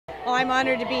Well, I'm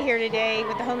honored to be here today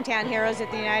with the hometown heroes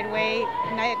at the United Way,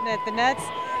 at the Nuts.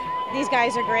 These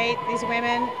guys are great, these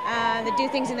women that do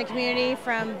things in the community,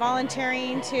 from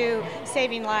volunteering to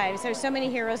saving lives. There's so many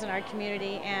heroes in our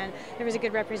community, and there was a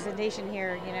good representation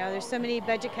here. You know, there's so many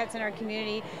budget cuts in our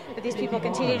community, but these people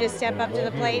continue to step up to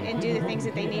the plate and do the things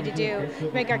that they need to do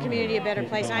to make our community a better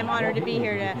place. I'm honored to be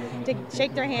here to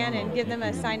shake their hand and give them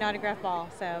a signed autograph ball,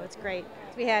 so it's great.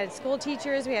 We had school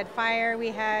teachers, we had fire, we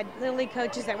had Little League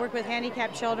coaches that work with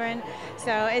handicapped children.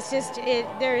 So it's just,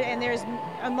 there's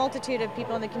a multitude of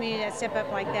people in the community that step up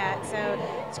like that.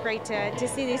 So it's great to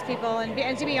see these people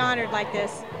and to be honored like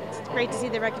this. It's great to see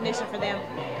the recognition for them.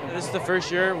 This is the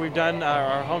first year we've done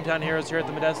our hometown heroes here at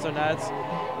the Modesto Nuts.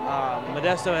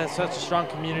 Modesto has such a strong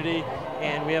community,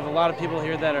 and we have a lot of people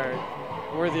here that are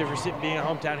worthy of being a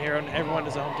hometown hero, and everyone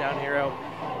is a hometown hero.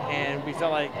 And we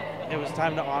felt like it was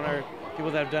time to honor people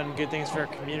that have done good things for our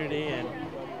community, and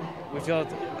we feel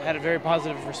it had a very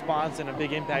positive response and a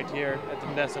big impact here at the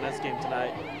Modesto Nuts game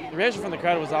tonight. The reaction from the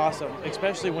crowd was awesome,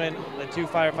 especially when the two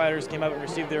firefighters came up and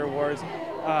received their awards.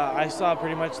 I saw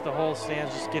pretty much the whole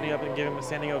stands just getting up and giving them a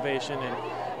standing ovation, and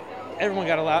everyone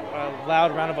got a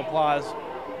loud round of applause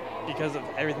because of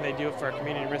everything they do for our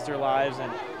community and risk their lives,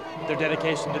 and their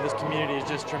dedication to this community is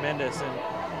just tremendous,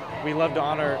 and we love to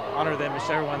honor them and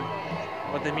show everyone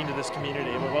what they mean to this community.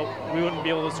 We wouldn't be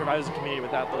able to survive as a community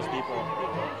without those people.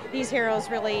 These heroes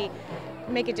really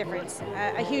make a difference,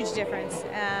 a huge difference.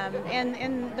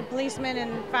 And the policemen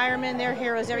and firemen, they're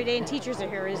heroes every day, and teachers are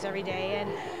heroes every day. And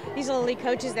these Little League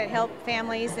coaches that help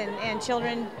families and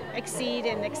children exceed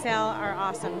and excel are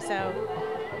awesome. So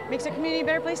it makes our community a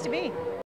better place to be.